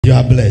You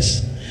are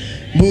blessed.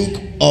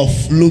 Book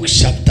of Luke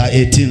chapter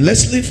 18.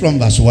 Let's read from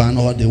verse 1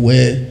 all the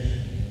way.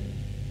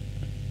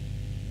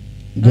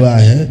 Go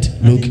ahead.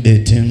 Luke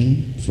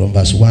 18 from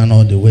verse 1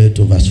 all the way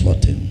to verse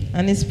 14.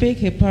 And he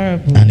spake a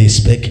parable. And he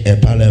spake a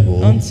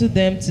parable Unto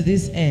them to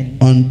this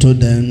end. Unto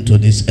them to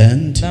this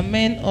end. That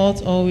men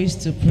ought always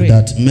to pray.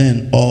 That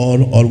men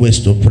ought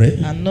always to pray.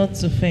 And not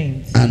to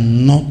faint.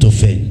 And not to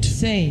faint.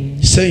 Saying.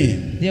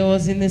 There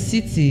was in a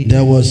city.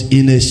 There was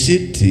in a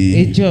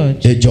city. A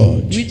judge. A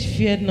judge. Which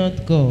feared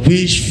not God.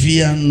 Which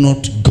feared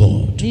not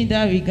God.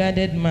 Neither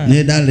regarded man.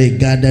 Neither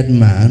regarded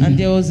man. And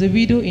there was a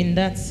widow in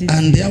that city.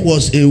 And there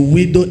was a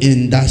widow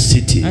in that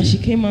city. And she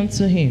came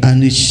unto him.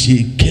 And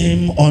she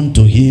came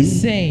unto him.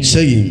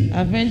 Saying,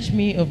 Avenge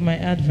me of my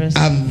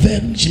adversary.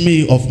 Avenge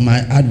me of my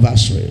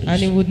adversaries.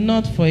 And he would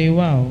not for a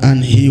while.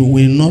 And he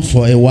will not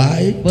for a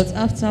while. But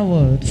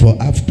afterward.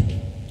 For afterward.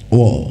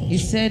 He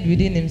said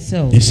within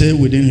himself. He said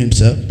within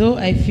himself. Though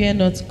I fear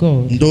not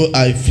God. Though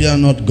I fear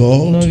not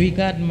God. Nor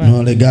regard man.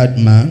 Nor regard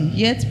man.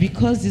 Yet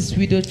because this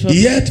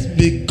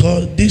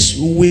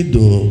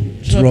widow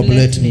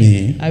troubleth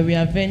me, I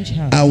will avenge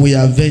her. I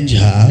will avenge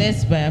her.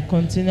 Lest by her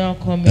continual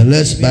coming.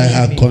 Lest by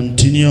her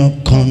continual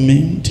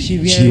coming she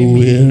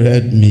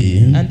wearied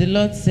me. And the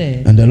Lord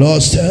said. And the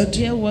Lord said.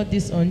 Hear what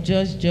this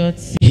unjust judge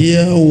said.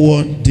 Hear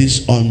what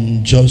this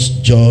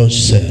unjust judge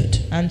said.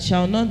 And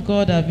shall not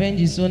God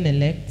avenge his own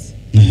elect?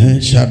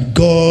 Shall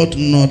God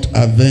not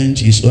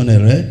avenge his own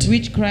elect?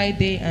 Which cry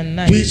day and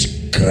night. Which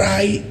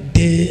cry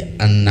day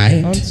and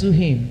night unto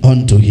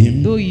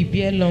him. Though he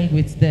bear long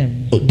with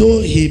them.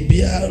 Though he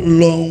bear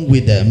long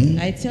with them.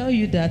 I tell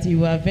you that he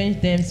will avenge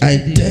them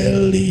speedily. I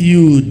tell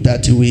you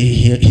that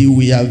he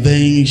will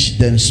avenge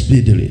them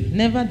speedily.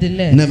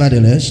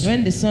 Nevertheless,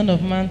 when the Son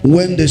of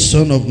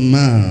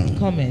Man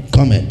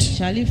cometh,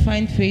 shall he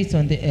find faith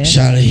on the earth?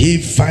 Shall he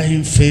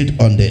find faith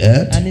on the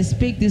earth? And he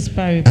spake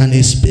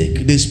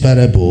this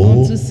parable.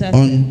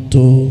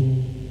 Unto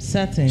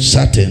certain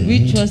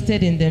which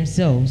trusted in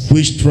themselves,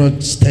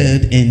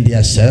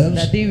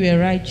 that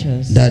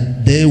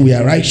they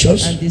were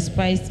righteous,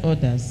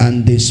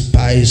 and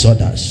despised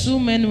others. Two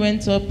men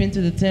went up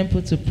into the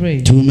temple to pray.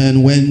 The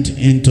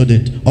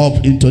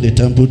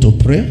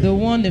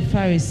one the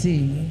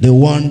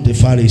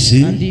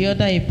Pharisee, and the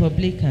other a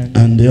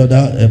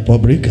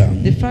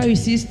publican. The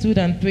Pharisee stood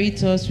and prayed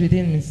thus with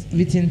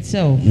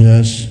himself.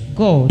 Yes.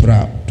 God.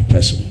 Proud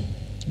person.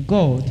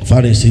 God.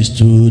 Pharisee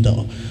stood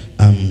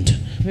and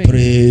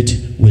prayed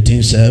with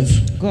himself.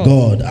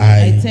 God,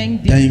 I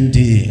thank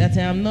thee that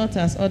I am not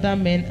as other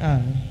men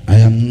are. I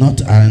am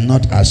not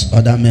as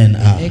other men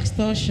are.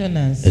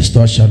 Extortioners,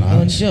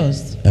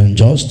 unjust,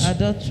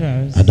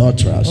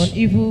 adulterers,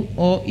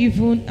 or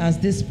even as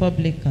this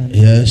publican.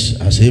 Yes,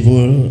 as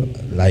evil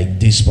like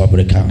this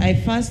publican. I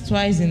fast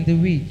twice in the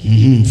week.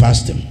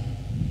 Fasting.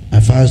 I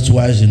fast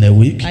twice in a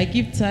week. I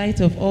give tithe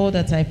of all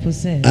that I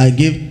possess. I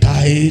give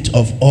tithe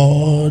of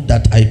all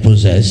that I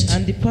possessed.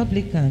 And the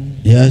publican,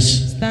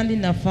 yes,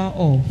 standing afar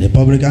off, would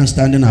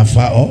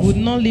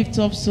not lift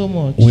up so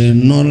much.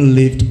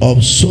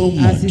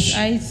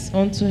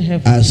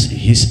 As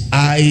his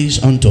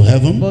eyes unto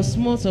heaven. But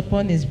smote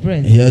upon his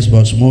breast. Yes,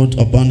 but smote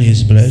upon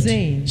his breast.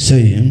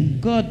 Saying,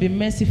 God be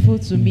merciful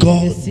to me.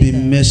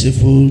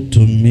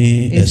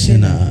 A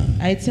sinner.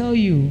 I tell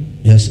you.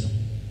 Yes.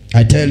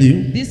 I tell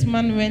you, this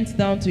man went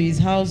down to his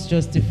house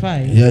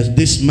justified. Yes,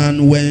 this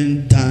man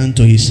went down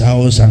to his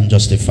house and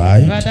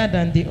justified. Rather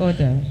than the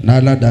other.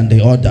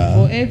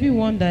 For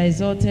everyone that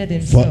exalted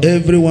himself.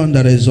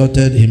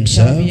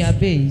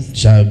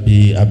 Shall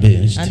be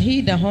abased. And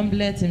he that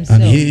humbleth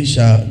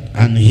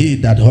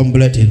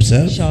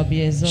himself. Shall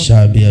be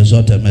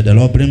exalted. May the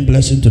Lord bring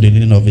blessing to the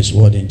reading of his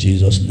word in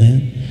Jesus'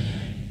 name.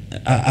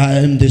 I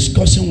am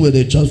discussing with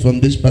the church from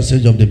this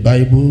passage of the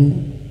Bible.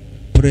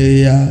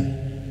 Prayer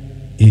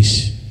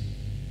is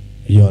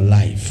your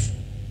life.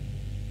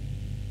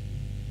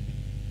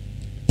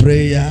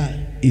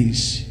 Prayer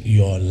is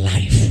your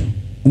life.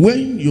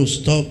 When you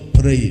stop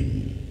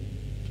praying,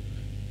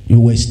 you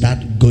will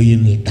start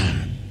going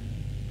down.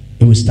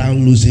 You will start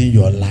losing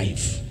your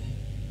life.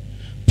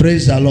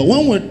 Praise the Lord.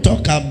 When we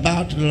talk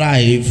about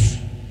life,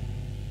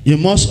 you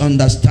must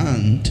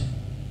understand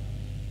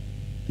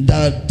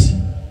that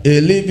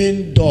a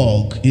living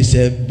dog is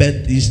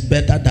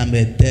better than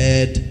a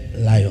dead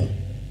lion.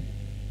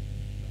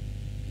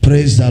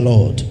 Praise the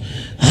Lord.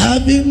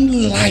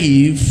 Having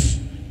life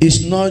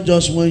is not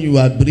just when you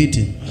are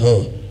breathing.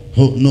 No.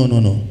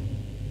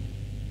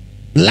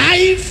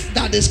 Life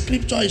that the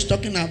scripture is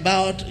talking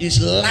about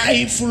is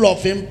life full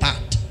of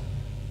impact.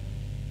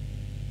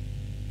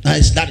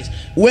 That is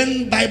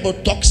when Bible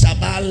talks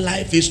about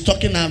life, it's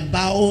talking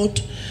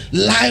about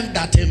life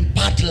that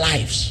impact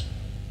lives.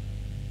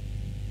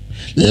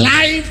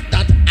 Life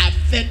that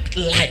affect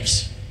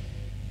lives.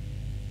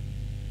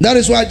 That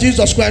is why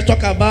Jesus Christ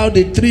talked about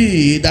the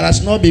tree that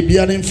has not been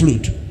bearing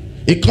fruit.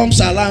 It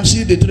comes along,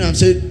 see the tree and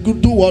say,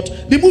 do what?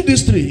 Remove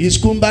this tree. It's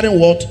cumbering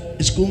what?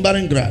 It's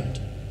cumbering ground.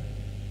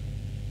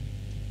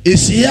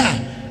 It's here.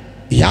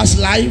 He has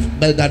life,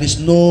 but there is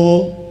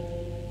no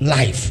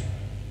life.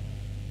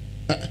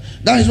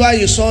 That is why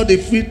you saw the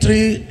fig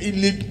tree.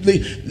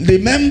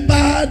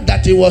 Remember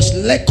that it was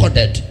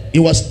recorded. It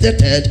was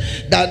stated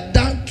that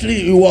that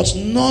tree was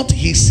not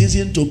his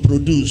season to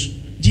produce.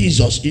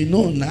 Jesus, you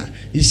know now,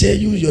 he said,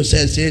 you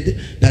yourself said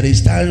that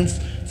it's time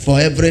for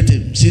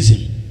everything,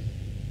 season.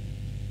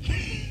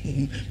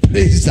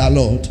 Praise the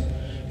Lord.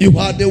 You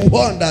are the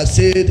one that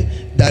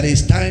said that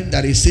it's time,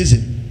 that is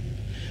season.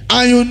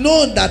 And you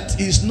know that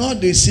it's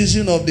not the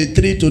season of the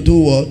tree to do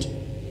what?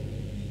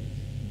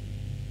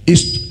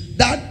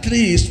 That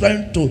tree is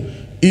trying to,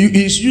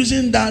 is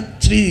using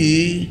that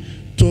tree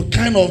to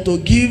kind of to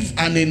give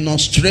an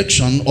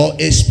illustration or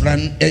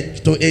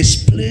to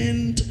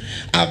explain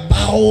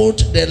about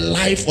the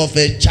life of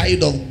a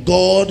child of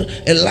God.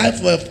 A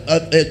life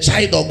of a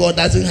child of God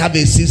doesn't have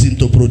a season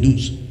to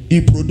produce.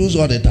 He produces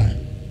all the time.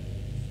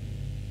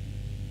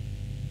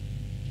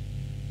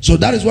 So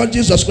that is what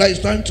Jesus Christ is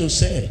trying to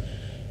say.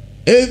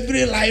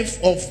 Every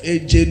life of a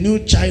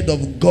genuine child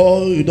of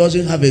God, it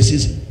doesn't have a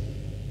season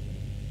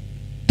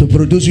to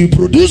produce. You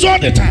produce all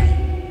the time.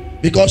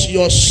 Because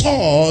your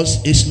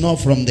source is not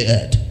from the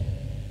earth.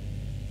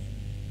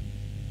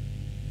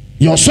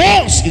 Your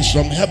source is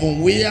from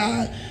heaven,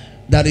 where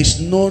there is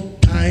no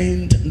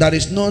time. There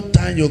is no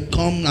time you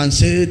come and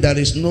say there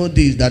is no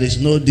this, there is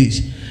no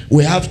this.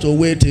 We have to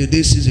wait till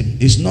this season.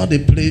 It's not a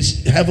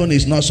place. Heaven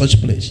is not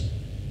such place.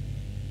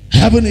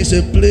 Heaven is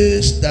a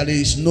place that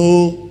is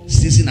no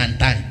season and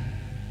time.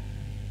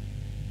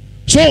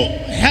 So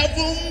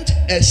heaven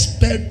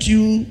expects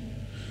you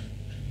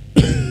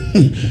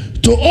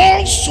to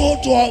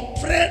also to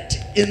operate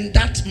in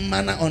that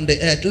manner on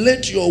the earth.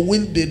 Let your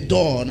will be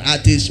done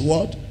at his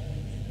what?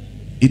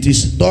 It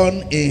is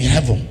done in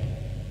heaven.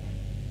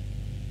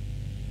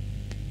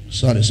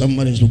 Sorry,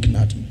 somebody is looking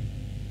at me.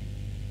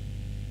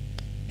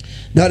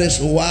 That is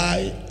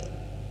why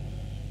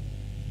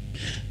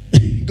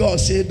God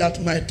said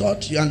that my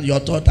thought and your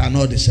thought are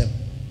not the same.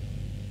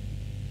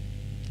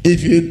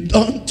 If you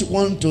don't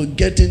want to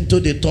get into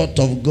the thought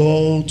of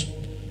God,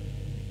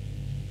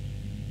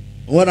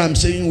 what I'm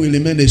saying will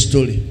remain a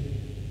story.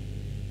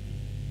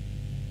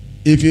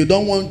 If you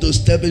don't want to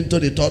step into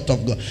the thought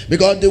of God,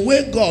 because the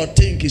way God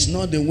thinks is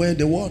not the way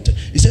the world.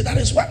 He said that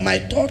is why my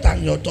thought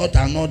and your thought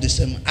are not the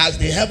same. As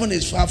the heaven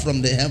is far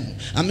from the heaven,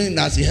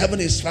 as the heaven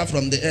is far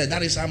from the earth,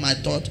 that is how my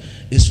thought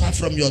is far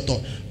from your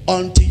thought.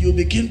 Until you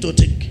begin to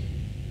think.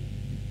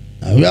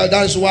 Well,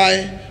 that's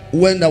why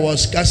when there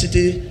was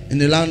scarcity in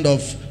the land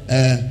of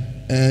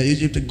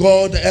Egypt,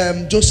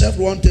 Joseph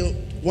want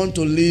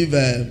to leave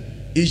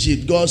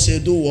Egypt. God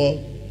said, do what?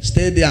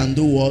 Stay there and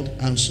do what?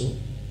 And so.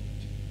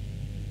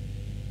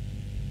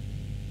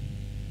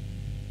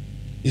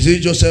 Is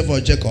it Joseph or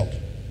Jacob?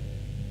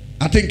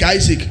 I think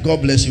Isaac.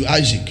 God bless you,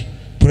 Isaac.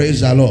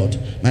 Praise the Lord.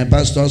 My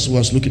pastor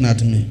was looking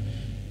at me.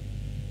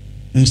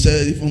 He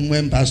said, even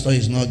when pastor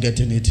is not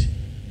getting it,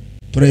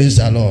 praise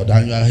the Lord,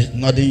 and you are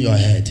nodding your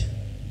head,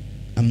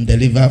 I'm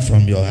delivered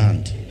from your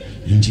hand.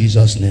 In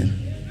Jesus' name.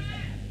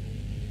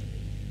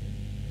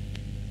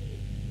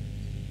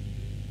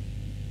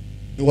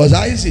 It was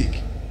Isaac.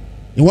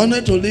 He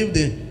wanted to leave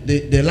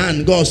the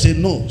land. God said,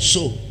 no,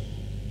 so.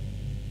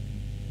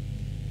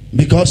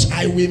 Because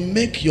I will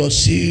make your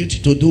seed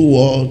to do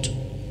what?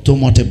 To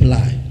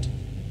multiply.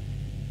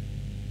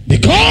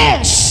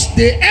 Because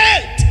the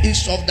earth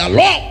is of the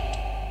Lord,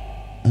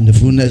 and the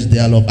fullness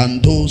thereof,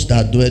 and those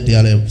that dwell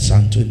therein.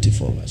 Psalm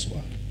 24 verse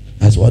 1.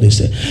 That's what he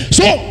said.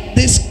 So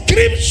the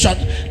scripture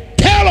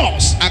tells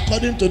us,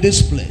 according to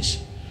this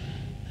place,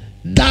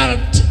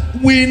 that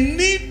we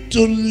need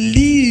to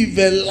live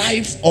a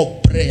life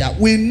of prayer.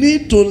 We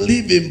need to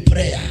live in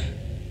prayer.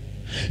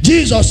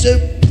 Jesus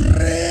said,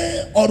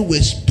 pray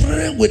always,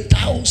 pray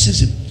without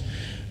ceasing.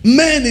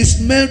 Man is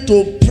meant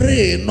to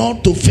pray,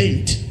 not to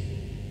faint.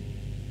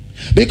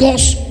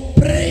 Because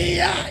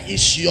prayer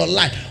is your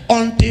life.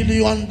 Until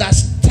you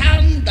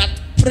understand that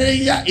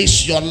prayer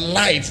is your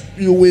life,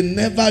 you will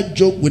never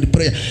joke with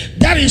prayer.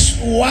 That is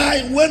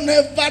why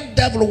whenever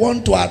devil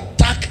wants to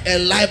attack a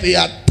life, he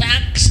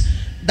attacks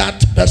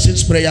that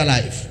person's prayer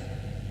life.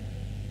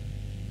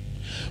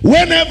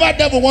 Whenever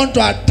devil wants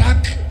to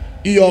attack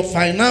your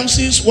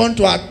finances, want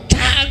to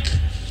attack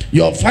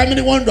your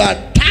family, want to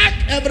attack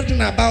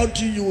everything about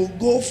you, you will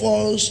go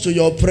first to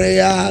your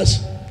prayers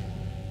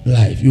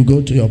life. You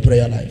go to your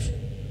prayer life.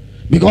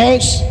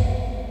 Because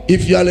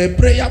if you are a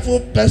prayerful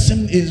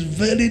person, it's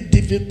very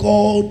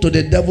difficult to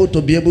the devil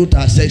to be able to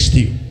access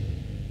you.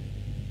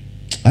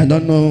 I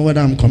don't know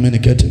whether I'm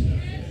communicating.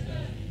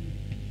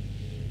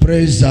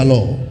 Praise the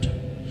Lord.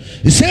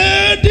 He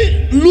said,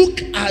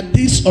 look at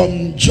this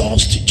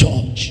unjust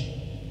judge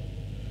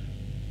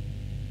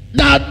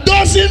that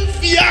doesn't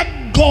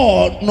fear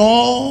God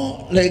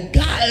nor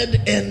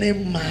regard any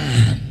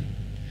man.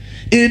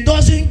 He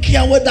doesn't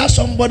care whether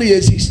somebody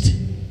exists.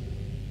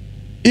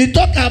 He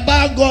talk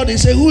about God, he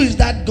say, who is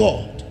that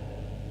God?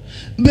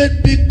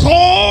 But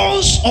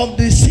because of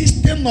the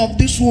system of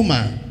this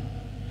woman,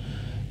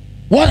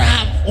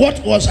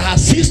 what was her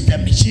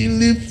system? She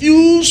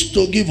refused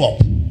to give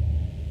up.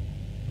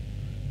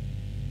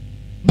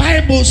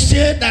 Bible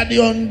said that the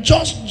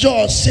unjust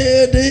judge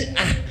said,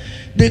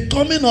 the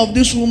coming of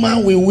this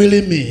woman will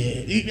weary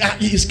me.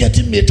 He's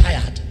getting me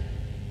tired.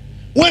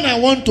 When I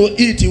want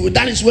to eat,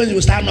 that is when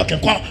you start knocking.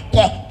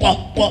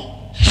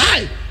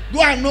 Hi,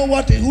 go and know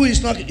who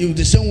is knocking. It's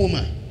the same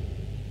woman.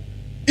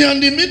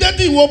 And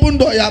immediately you open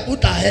the door, you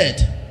put her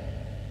head.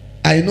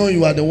 I know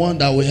you are the one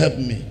that will help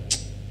me.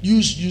 You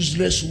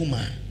useless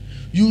woman.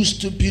 You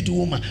stupid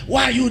woman.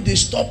 Why are you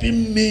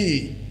disturbing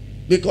me?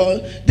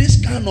 Because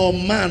this kind of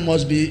man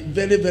must be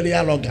very, very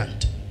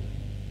arrogant.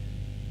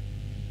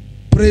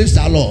 Praise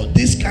the Lord.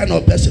 This kind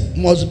of person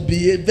must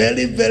be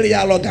very, very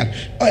arrogant.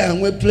 I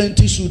am wearing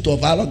plenty suit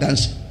of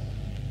arrogance.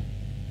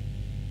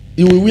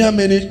 He will wear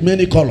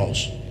many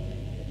colors.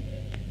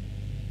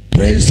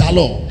 Praise the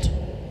Lord.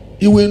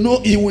 He will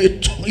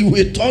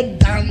talk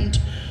down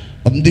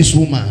on this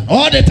woman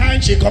all the time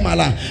she come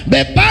along.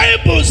 The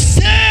Bible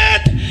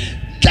said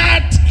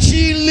that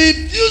she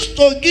refused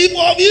to give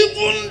up.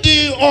 Even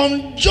the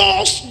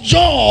unjust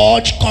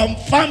judge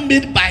confirmed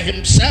it by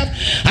himself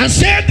and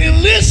said, the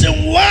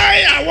reason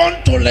why I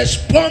want to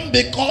respond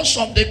because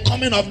of the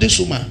coming of this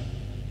woman.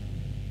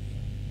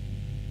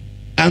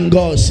 And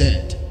God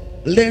said,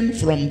 learn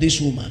from this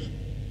woman.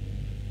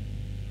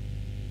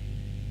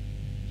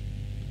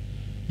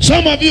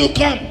 Some of you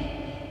come,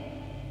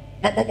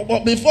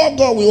 but before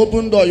God will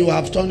open the door, you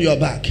have turned your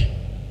back.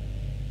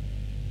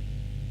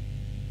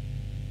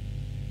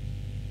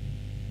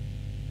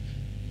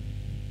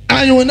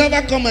 And you will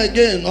never come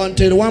again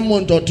until 1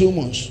 month or 2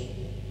 months.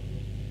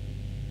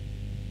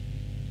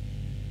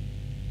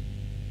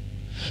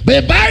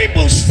 The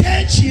Bible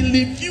said she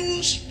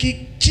refused to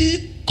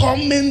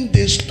come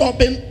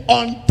disturbing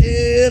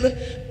until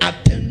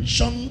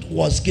attention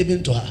was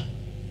given to her.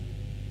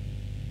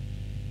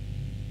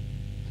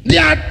 The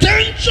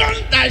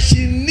attention that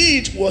she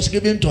needs was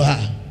given to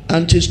her,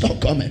 and she stopped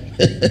coming.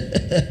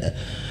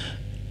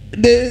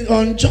 The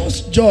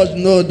unjust judge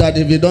knows that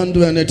if you don't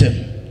do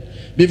anything,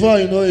 before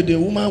you know it, the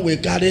woman will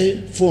carry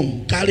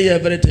foam, carry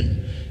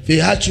everything. If he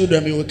has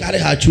children, he will carry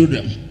her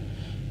children.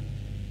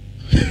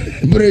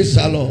 Praise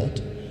the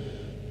Lord.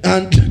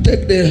 And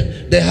take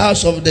the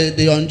house of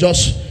the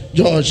unjust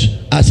judge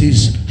as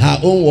her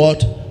own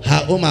what?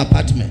 Her own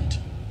apartment.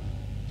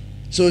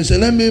 So he said,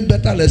 let me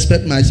better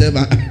respect myself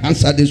and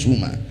answer this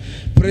woman.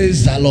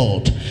 Praise the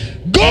Lord.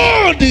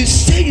 God is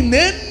saying,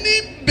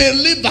 any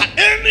believer,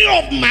 any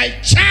of my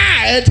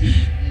child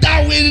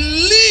that will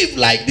live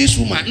like this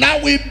woman,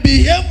 that will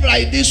behave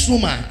like this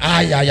woman.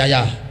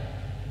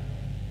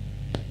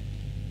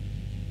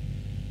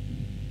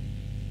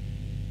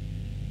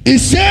 He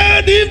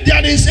said, if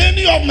there is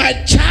any of my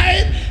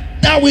child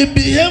that will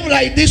behave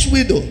like this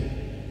widow,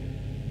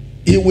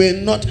 he will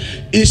not.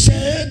 He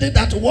said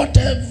that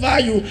whatever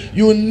you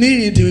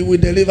need, he will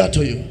deliver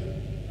to you.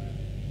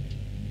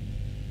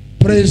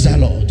 Praise the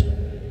Lord.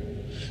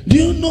 Do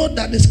you know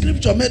that the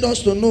scripture made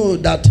us to know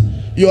that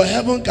your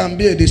heaven can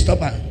be a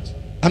disturbance?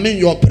 I mean,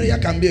 your prayer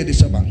can be a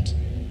disturbance.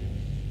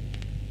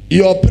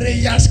 Your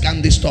prayers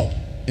can disturb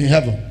in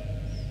heaven.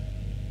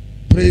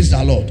 Praise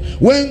the Lord.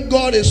 When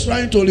God is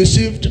trying to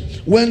receive,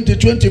 when the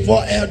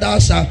 24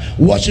 elders are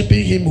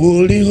worshiping him,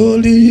 holy,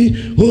 holy,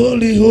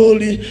 holy,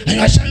 holy, and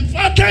you are saying,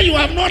 Father, you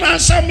have not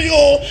answered me.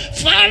 Oh,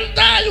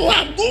 Father, you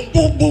have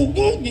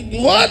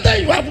Father,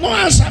 you have not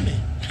answered me.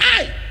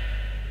 Hi.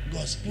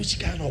 God, which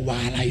kind of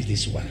wala is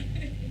this one?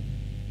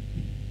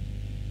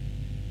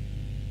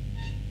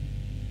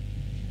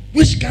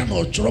 Which kind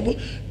of trouble?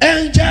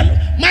 Angel,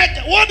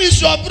 Mike, what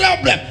is your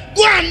problem?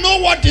 Go and know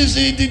what is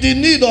the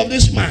need of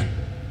this man.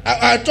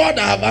 I thought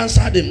I have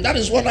answered him. That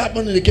is what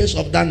happened in the case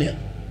of Daniel.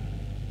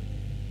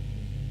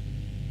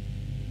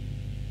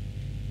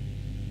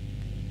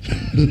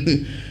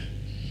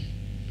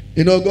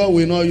 You know, God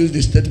will not use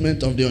the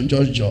statement of the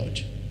unjust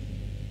judge.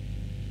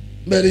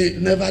 But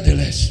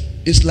nevertheless,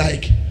 it's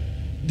like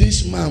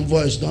this man's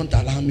voice don't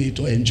allow me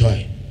to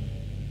enjoy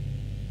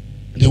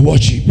the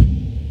worship,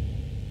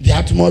 the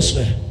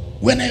atmosphere.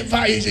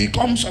 Whenever he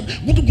comes up,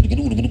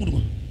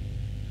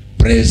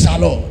 praise the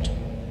Lord.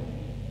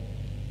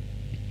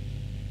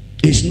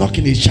 He's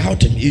knocking, he's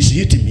shouting, he's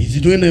hitting,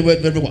 he's doing it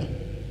with everyone.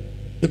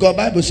 Because the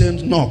Bible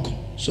says knock.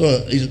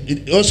 So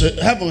it also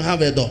heaven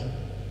have a door.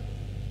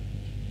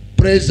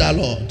 Praise the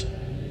Lord.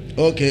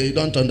 Okay, you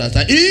don't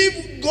understand.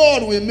 If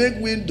God will make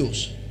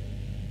windows,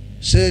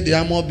 say the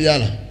armor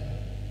bearer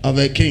of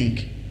a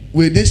king,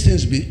 will these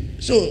things be?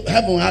 So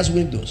heaven has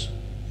windows.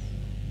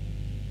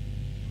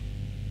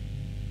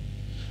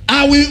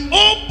 I will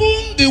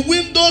open the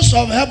windows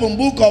of heaven,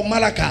 book of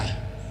Malachi.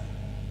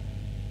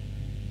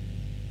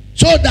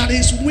 So that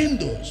is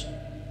windows.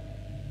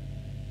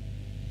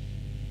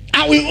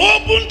 I will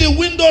open the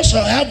windows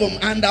of heaven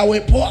and I will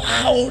pour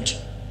out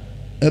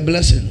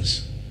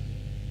blessings.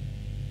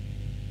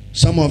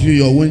 Some of you,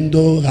 your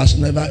window has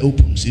never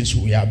opened since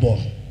we are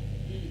born.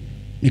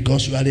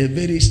 Because you are a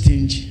very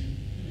stingy.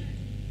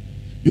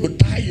 You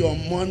tie your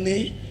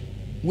money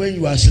when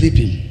you are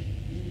sleeping.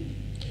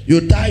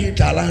 You tie it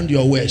around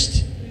your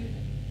waist.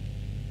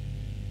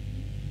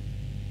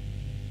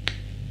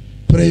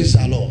 Praise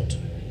the Lord.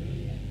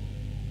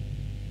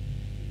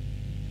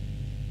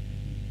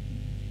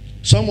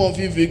 Some of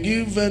you, if you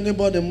give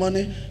anybody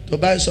money to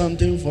buy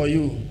something for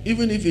you,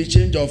 even if you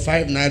change your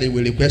 5 naira, they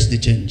will request the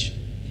change.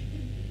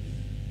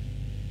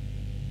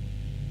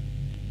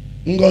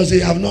 Because they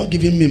have not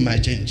given me my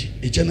change.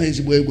 The channel is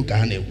 5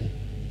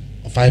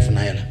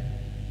 naira.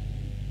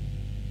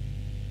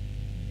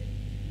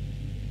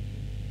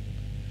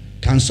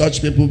 Can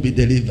such people be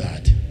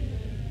delivered?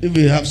 If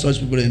you have such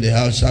people in the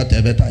house, shout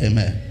a better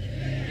amen.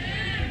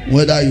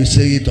 Whether you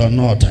say it or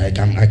not, I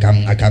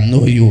can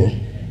know you.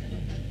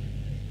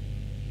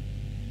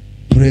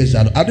 Praise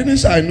the Lord. I didn't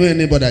say I know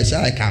anybody, I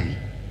said I can.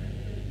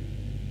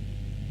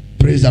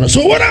 Praise the Lord.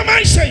 So what am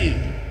I saying?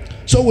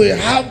 So we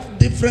have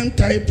different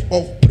type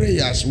of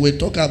prayers. We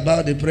talk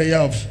about the prayer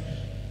of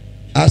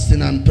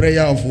asking and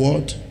prayer of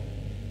what?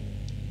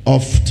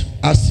 Of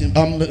asking,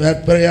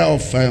 prayer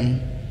of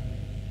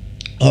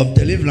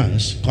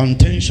deliverance,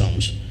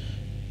 contentions.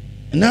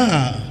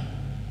 Now,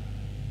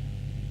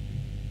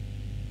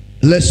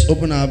 let's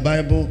open our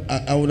Bible.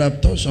 I would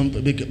have taught some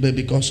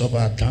because of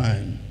our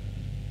time.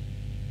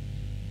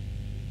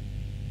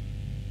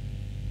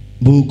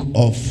 Book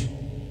of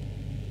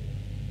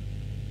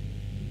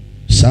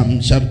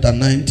Psalm chapter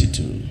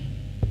 92.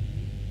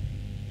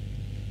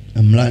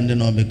 I'm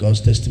landing on because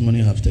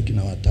testimony have taken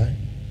our time.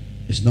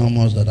 It's not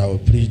much that I will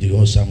preach the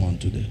whole sermon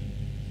today.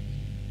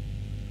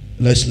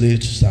 Let's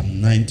read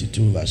Psalm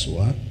 92 verse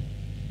 1.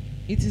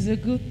 It is a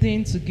good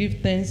thing to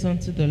give thanks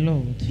unto the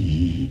Lord.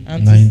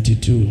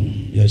 92,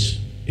 yes.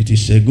 It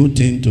is a good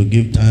thing to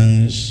give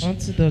thanks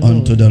unto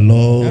the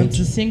Lord and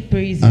to sing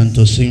praises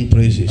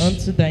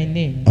unto thy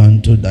name.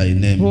 Unto thy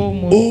name. O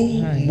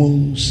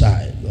Most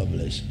High. God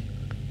bless you.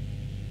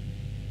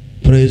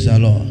 Praise the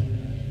Lord.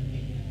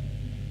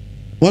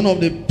 One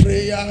of the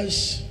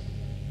prayers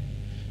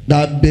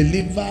that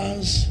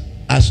believers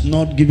has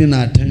not given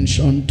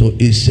attention to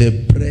is a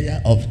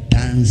prayer of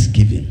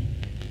thanksgiving.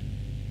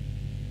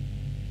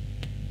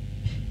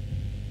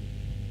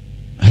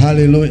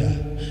 Hallelujah.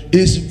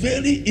 It's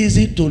very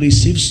easy to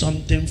receive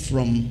something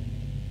from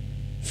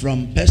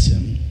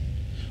person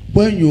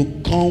when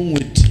you come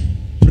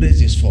with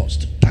praises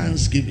first,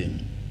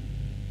 thanksgiving.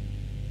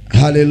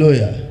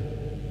 Hallelujah.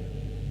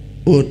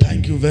 Oh,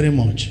 thank you very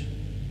much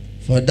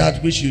for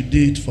that which you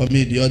did for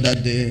me the other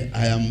day.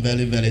 I am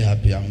very, very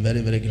happy. I'm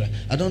very, very glad.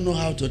 I don't know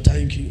how to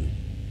thank you.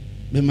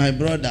 But my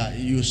brother,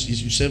 you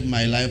saved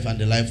my life and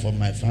the life of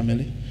my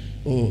family.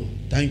 Oh,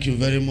 thank you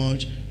very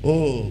much.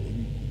 Oh,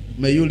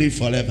 may you live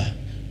forever.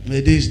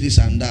 May this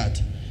and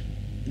that.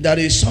 There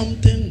is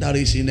something that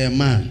is in a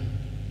man.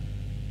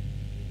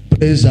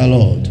 Praise the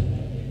Lord.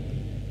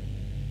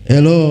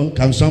 Hello,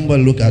 can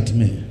somebody look at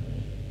me?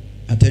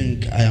 I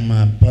think I am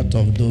a part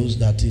of those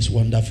that is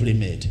wonderfully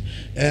made.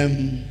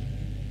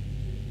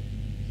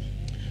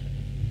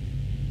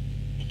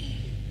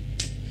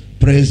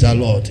 Praise the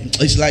Lord.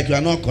 It's like you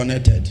are not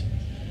connected.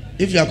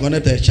 If you are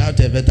connected, shout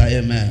a better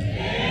amen.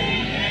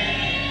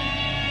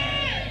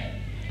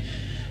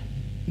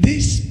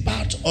 This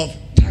part of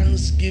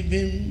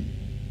Thanksgiving,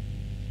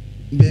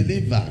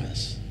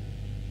 believers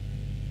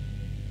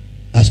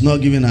has not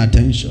given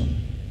attention.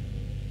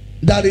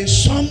 There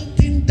is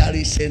something that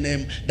is in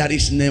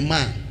a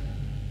man.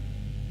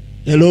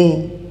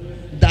 Hello?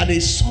 There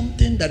is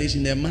something that is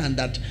in a man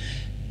that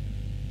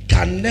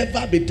can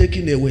never be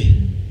taken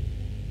away.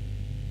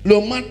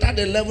 No matter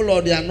the level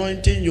of the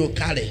anointing you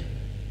carry,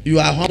 you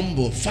are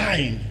humble.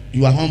 Fine.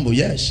 You are humble,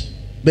 yes.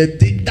 But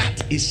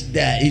that is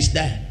there. Is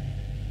there.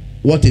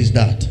 What is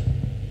that?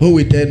 Who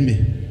will tell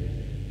me?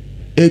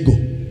 Ego.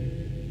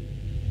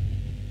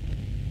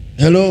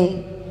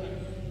 Hello?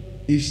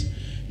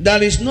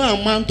 There is no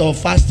amount of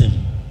fasting.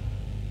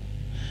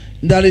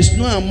 There is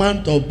no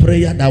amount of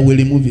prayer that will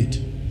remove it.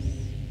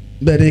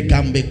 But it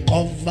can be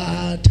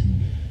covered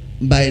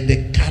by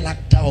the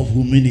character of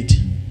humility.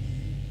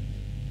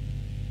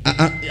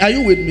 Are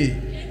you with me?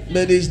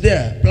 But it's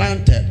there,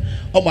 planted.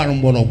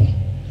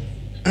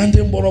 And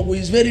the mborogu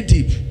is very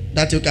deep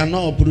that you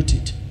cannot uproot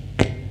it.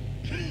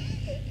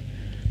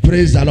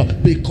 Praise the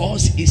Lord.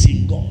 Because it's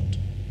in God.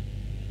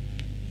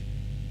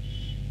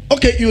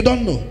 Okay, you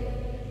don't know.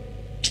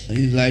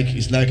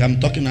 It's like I'm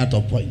talking out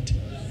of point.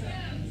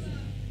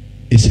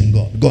 It's in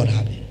God. God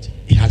has it.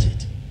 He has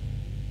it.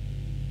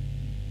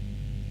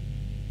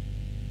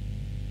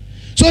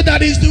 So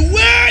that is the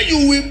way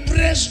you will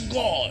praise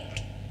God.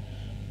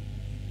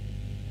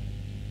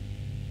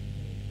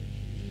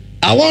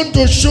 I want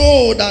to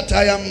show that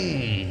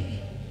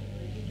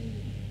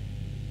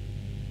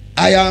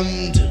I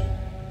am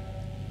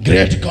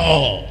great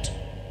God.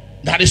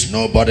 There is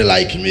nobody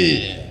like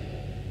me.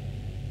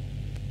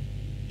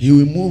 He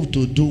will move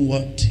to do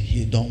what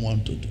he don't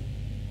want to do.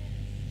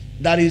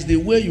 That is the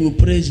way you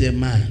praise a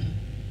man.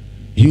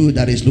 You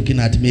that is looking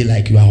at me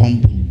like you are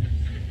humble.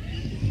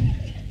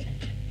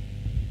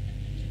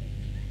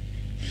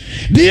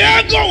 The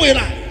ego will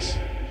rise.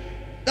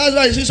 That's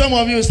why you see some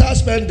of you start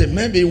spending.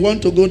 Maybe you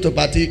want to go to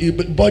party, you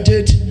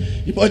budget.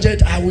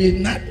 I will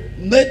not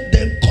let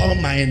them call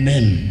my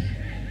name.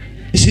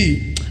 You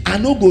see, I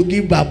no go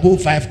give Babu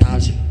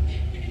 5,000.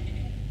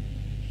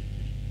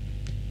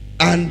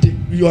 and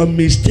your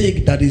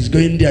mistake that is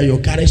going there, you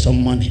carry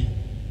some money.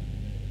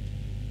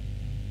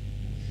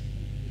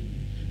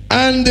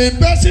 And the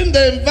person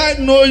they invite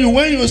know you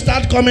when you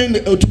start coming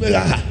to me.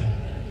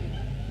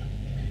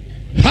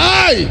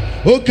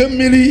 Hi, okay,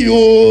 Millie,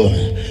 you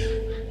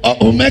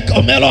make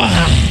omelo.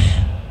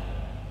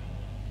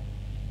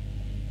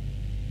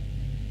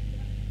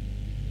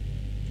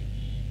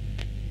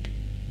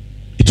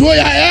 It was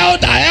your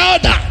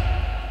elder.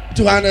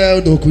 To an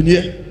elder,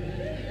 kunye.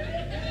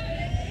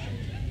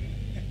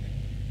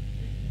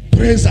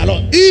 Praise the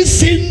Lord.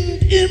 It's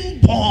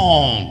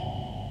inborn.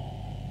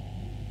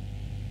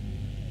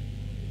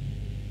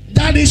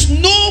 There is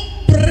no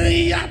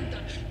prayer.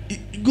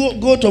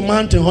 Go to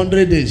mountain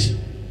 100 days.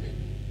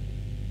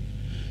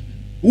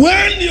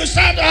 When you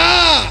start,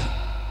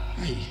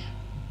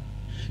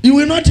 you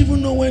will not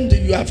even know when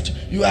you have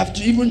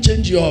to even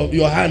change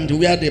your hand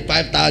where the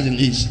 5,000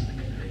 is,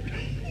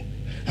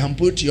 and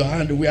put your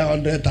hand where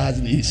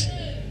 100,000 is.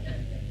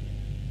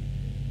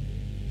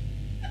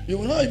 You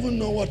will not even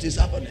know what is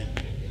happening.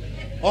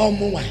 Oh,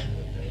 muwa.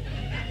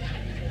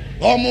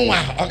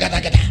 Oh,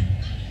 gata.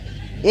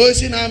 Oh,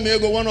 see now, me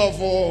go one of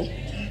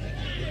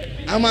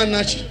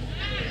Amanachi.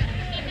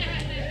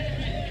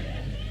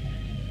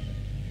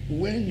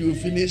 When you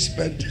finish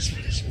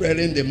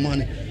spreading the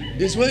money,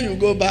 this when you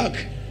go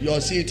back, your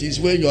seat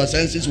is where your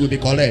senses will be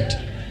correct.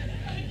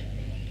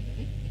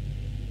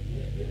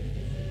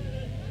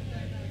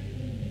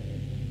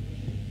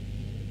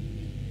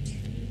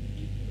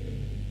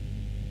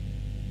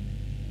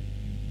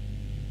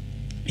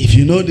 If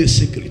you know the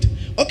secret,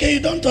 okay, you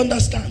don't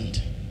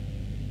understand.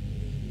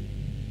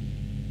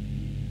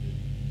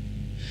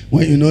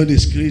 When you know the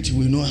secret, you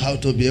will know how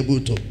to be able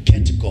to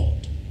get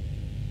God.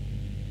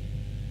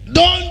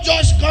 Don't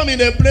just come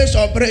in a place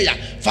of prayer.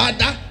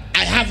 Father,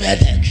 I have a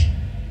headache.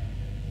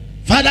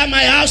 Father,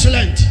 my house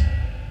rent.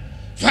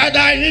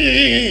 Father,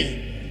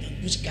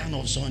 which kind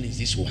of son is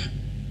this one?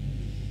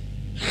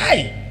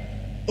 Hi.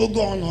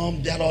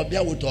 Ogonum, there are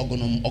there with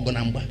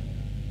Ogonamba.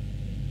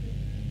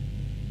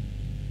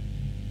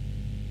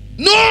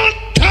 No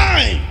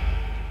time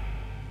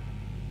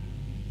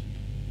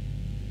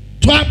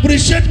to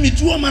appreciate me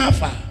to my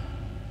father.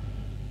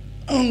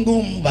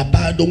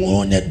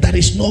 There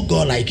is no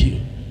God like you.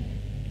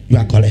 You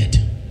are correct.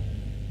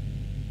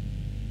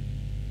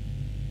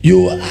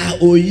 You are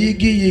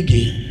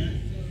Oyigi.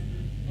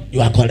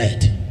 You are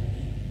correct.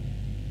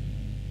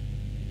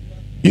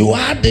 You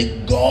are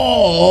the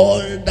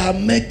God that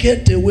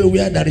maketh a way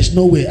where there is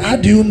no way. How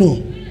do you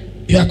know?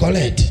 You are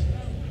correct.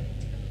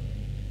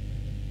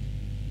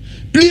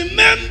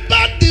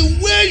 Remember the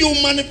way you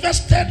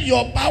manifested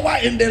your power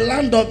in the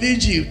land of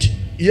Egypt.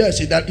 Yes,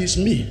 that is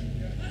me.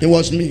 It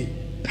was me.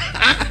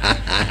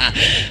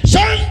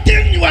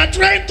 Something you are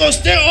trying to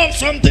stay off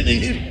something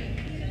in him.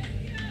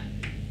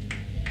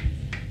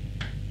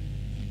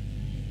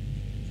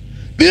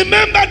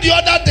 Remember the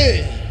other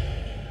day,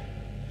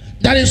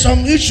 there is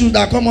some issues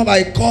that come up.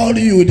 I called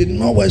you, did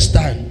not waste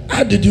time.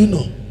 How did you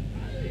know?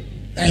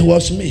 It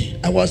was me.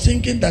 I was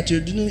thinking that you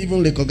didn't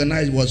even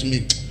recognize it was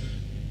me.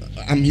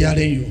 I'm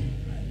hearing you.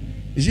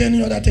 Is there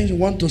any other thing you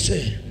want to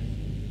say?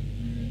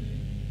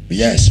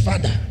 Yes,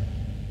 Father.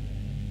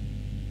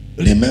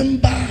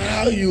 Remember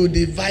how you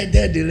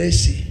divided the Red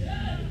Sea.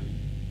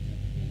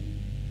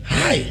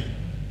 Hi.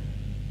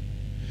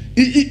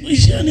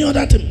 Is there any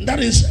other thing? That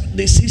is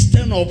the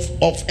system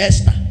of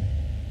Esther.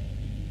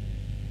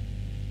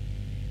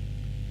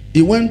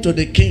 He went to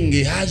the king.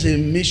 He has a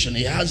mission.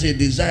 He has a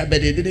desire,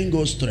 but he didn't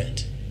go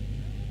straight.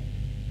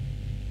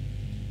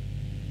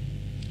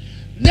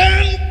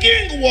 Then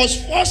king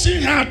was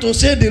forcing her to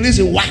say the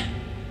reason why.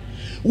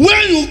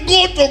 When you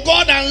go to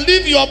God and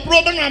leave your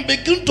problem and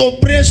begin to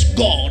praise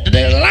God,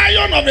 the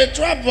Lion of the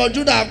tribe of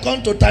Judah have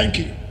come to thank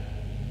you.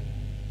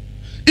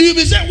 If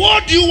you say,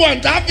 what do you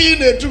want? Have you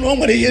in a true home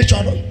with a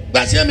children?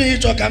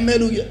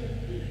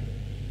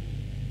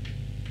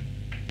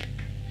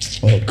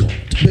 Oh God,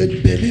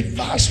 the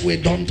believers we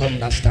don't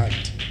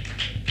understand.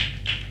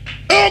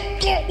 Oh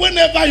God,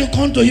 whenever you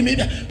come to him,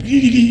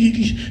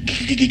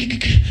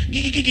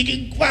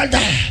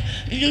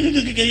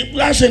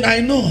 listen, I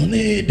know.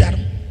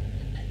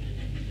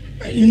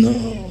 You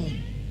know.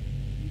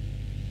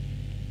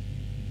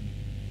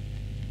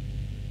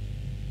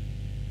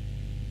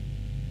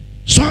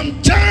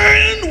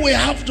 Sometimes we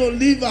have to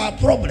leave our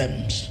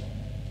problems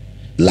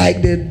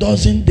like they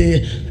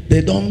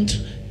don't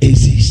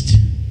exist.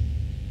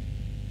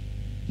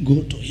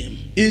 Go to him.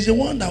 He's the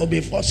one that will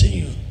be forcing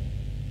you.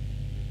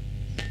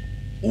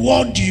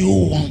 What do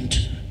you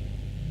want?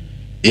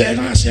 Yeah,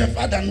 and I say,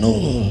 Father,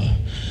 no.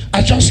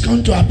 I just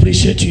come to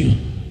appreciate you.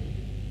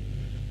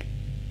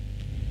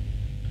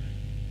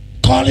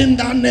 Calling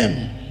that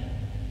name.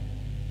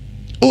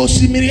 Oh,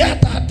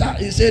 Simiriata.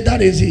 He said,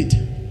 that is it.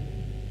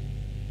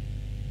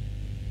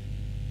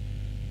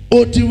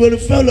 Oh, Tiwele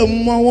fellow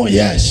Mama,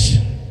 yes.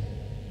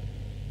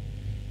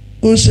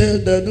 Who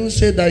said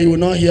that you will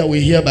not hear,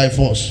 we hear by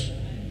force.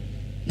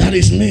 That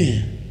is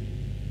me.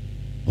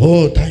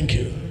 Oh, thank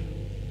you.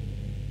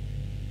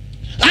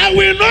 I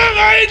will not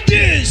write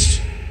this.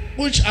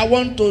 which I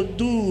want to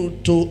do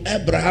to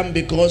Abraham,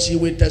 because he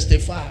will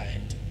testify.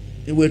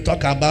 He will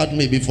talk about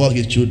me before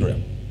his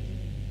children.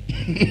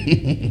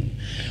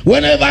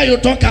 Whenever you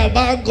talk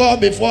about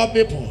God before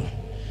people,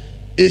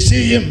 you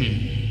see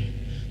him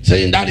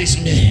saying, that is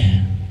me.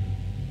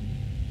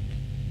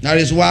 That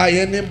is why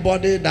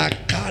anybody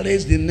that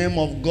carries the name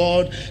of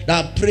God,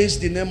 that prays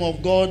the name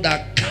of God,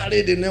 that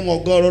carry the name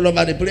of God all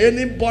over the place,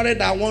 anybody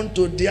that want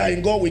to die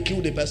in God will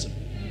kill the person.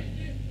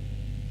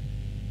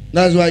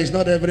 That's why it's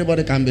not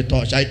everybody can be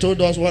touched. I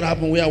told us what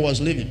happened where I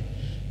was living.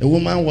 A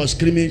woman was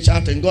screaming,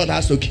 shouting, God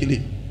has to kill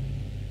him.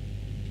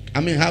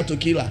 I mean, how to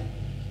kill her?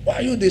 Why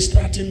are you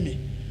distracting me?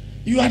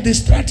 You are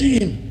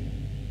distracting him.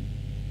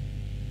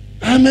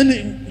 How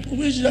many,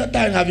 which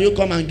time have you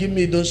come and give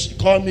me those,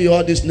 call me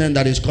all this name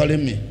that is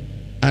calling me?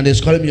 And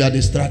is calling me, you are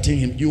distracting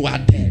him. You are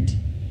dead.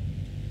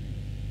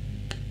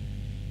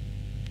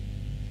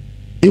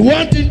 You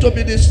want him to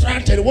be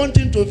distracted, you want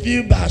him to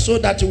feel bad so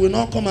that he will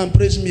not come and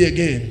praise me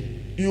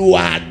again. You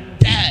are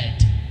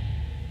dead.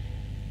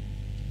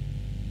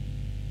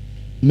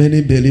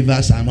 Many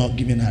believers are not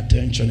giving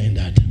attention in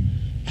that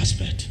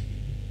aspect.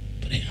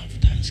 Prayer of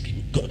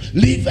thanksgiving. God,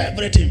 leave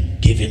everything.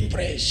 Give him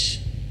praise.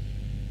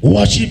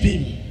 Worship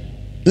him.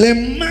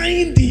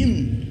 Remind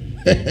him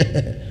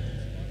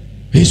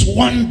his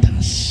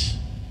wonders.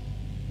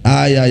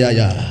 Ay, ay, ay,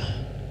 ay.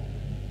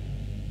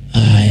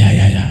 Ay, ay,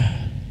 ay, ay.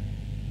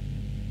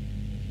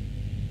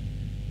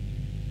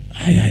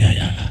 Ay, ay, ay,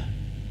 ay.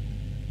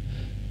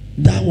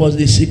 That was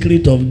the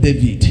secret of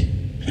David.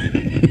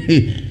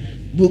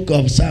 Book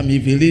of Psalm,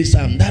 if you read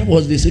Psalm, that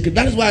was the secret.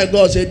 That's why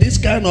God said, this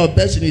kind of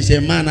person is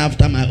a man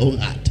after my own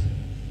heart.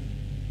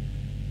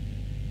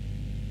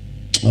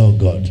 Oh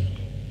God.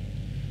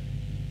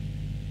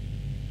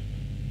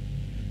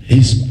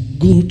 It's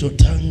good to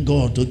thank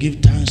God, to give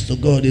thanks to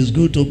God. It's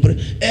good to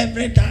pray.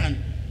 Every time,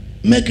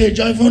 make a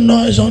joyful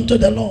noise unto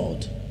the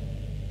Lord.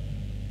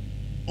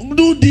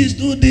 Do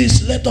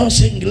this, let us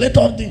sing, let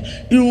us do.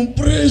 You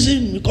praise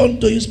him, we come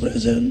to his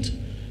presence.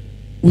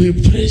 We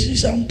praise him,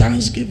 some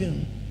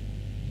thanksgiving.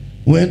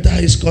 We enter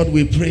his court,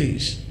 we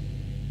praise.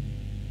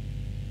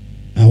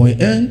 And we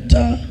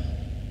enter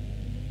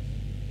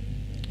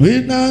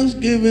with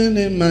thanksgiving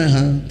in my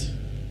heart.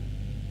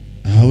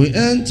 And we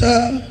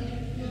enter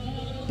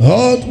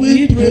out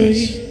with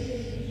praise.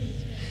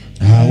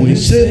 And we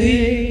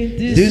say,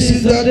 this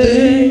is the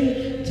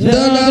day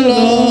that the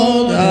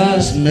Lord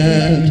has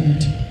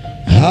made.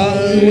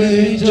 I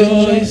will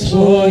rejoice,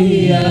 for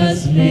he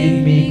has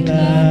made me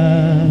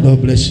glad.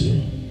 God bless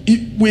you.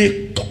 If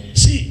we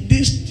see,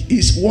 this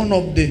is one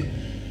of the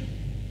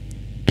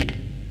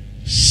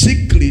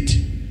secret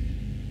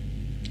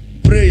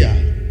prayer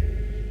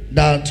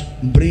that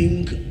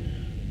bring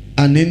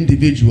an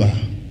individual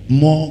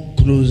more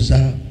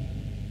closer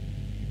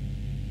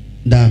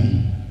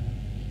than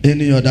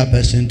any other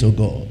person to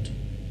God.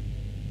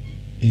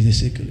 Is the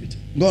secret.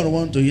 God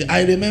want to hear.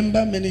 I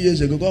remember many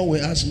years ago, God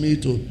will ask me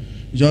to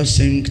just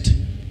sing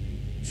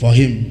for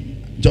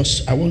him.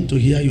 Just, I want to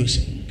hear you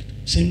sing.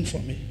 Sing for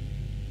me.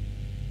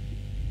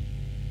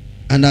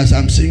 And as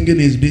I'm singing,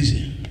 he's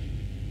busy.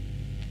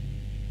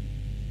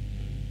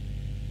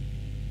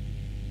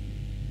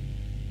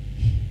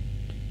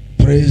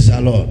 Praise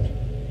the Lord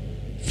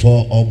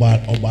for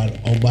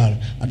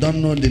Obal. I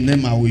don't know the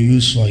name I will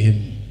use for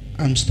him.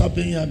 I'm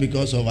stopping here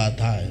because of our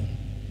time.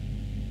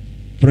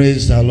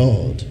 Praise the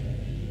Lord.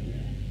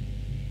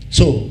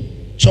 So,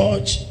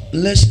 church,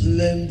 let's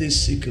learn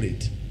this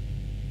secret.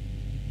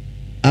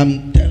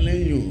 I'm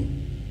telling you,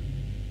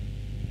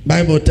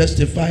 Bible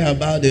testify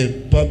about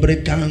the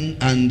publican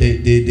and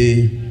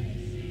the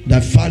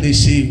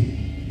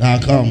Pharisee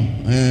that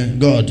come.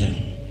 God,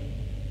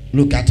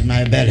 look at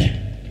my belly.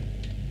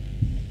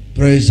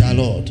 Praise the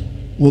Lord.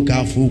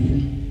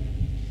 Wukafuku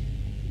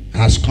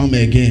has come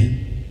again.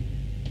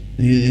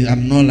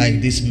 I'm not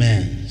like this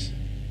man.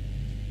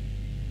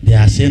 They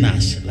are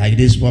sinners like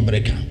this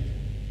publican.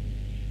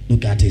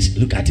 Look at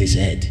his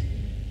head.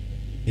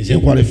 Is he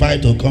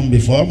qualified to come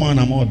before man?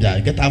 I'm all there.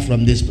 Get out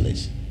from this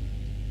place.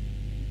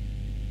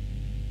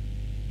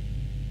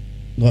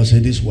 God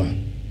said this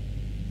one.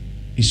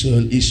 It's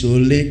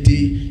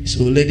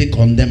already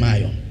condemned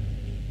iron.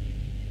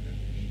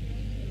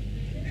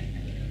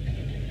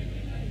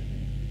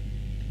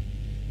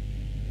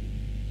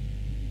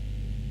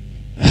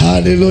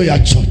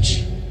 Hallelujah,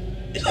 church.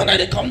 It's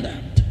already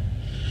condemned.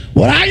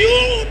 What are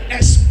you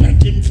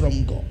expecting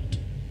from God?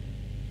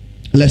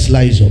 Let's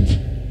rise up.